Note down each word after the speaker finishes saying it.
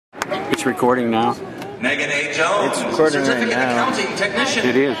It's recording now. Megan A. Jones, It's recording certificate right now. accounting technician.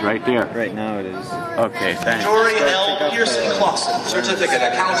 It is right there. Right now it is. Okay, thanks. Tori L. Pearson Clausen, certificate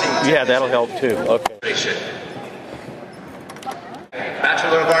accounting Yeah, that'll help too. Okay. technician.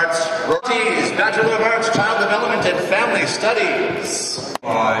 Bachelor of Arts, Ortiz, Bachelor of Arts, Child Development and Family Studies.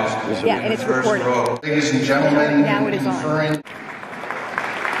 Yeah, and it's recording. Ladies and gentlemen, Now it is on. conferring-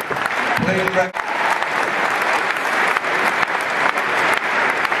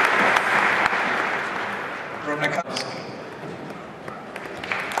 From the council.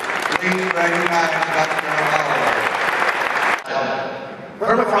 Please recognize Dr.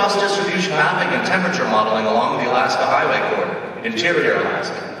 Permafrost distribution mapping and temperature modeling along the Alaska Highway Corridor, interior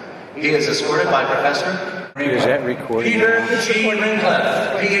Alaska. He is escorted by Professor Is that recording? Peter G.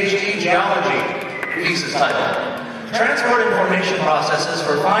 Ringcliffe, PhD Geology. Thesis title: Transport information processes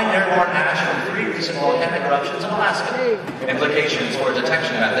for fine airborne ash from 3 recent volcanic eruptions of Alaska. Implications for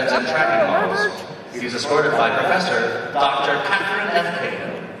detection methods and tracking models. He is escorted by Professor Dr. Catherine F. Cato.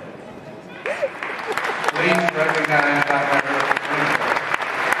 Please recognize Dr.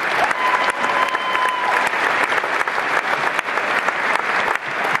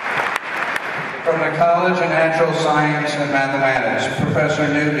 From the College of Natural Science and Mathematics, Professor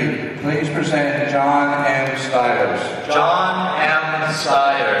Newby, please present John M. Stiers. John M.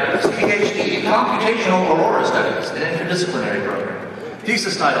 Stiers, PhD, Computational Aurora Studies, an interdisciplinary program.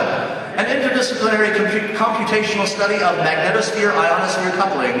 Thesis title: An interdisciplinary computational study of magnetosphere-ionosphere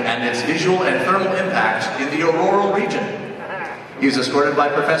coupling and its visual and thermal impact in the auroral region. He is escorted by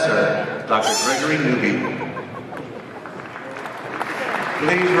Professor Dr. Gregory Newby.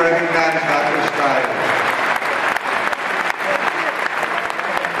 Please recognize Dr. Stiers.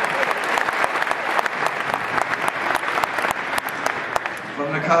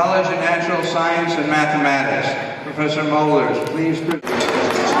 From the College of Natural Science and Mathematics, Professor Mollers, please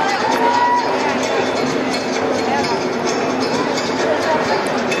present.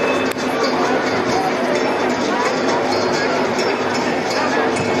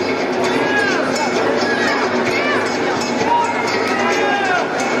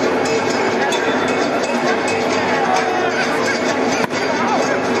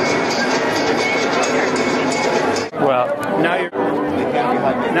 Well,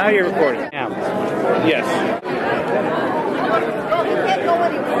 now you're recording. Yeah. Yes. You can't go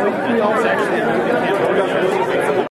anywhere.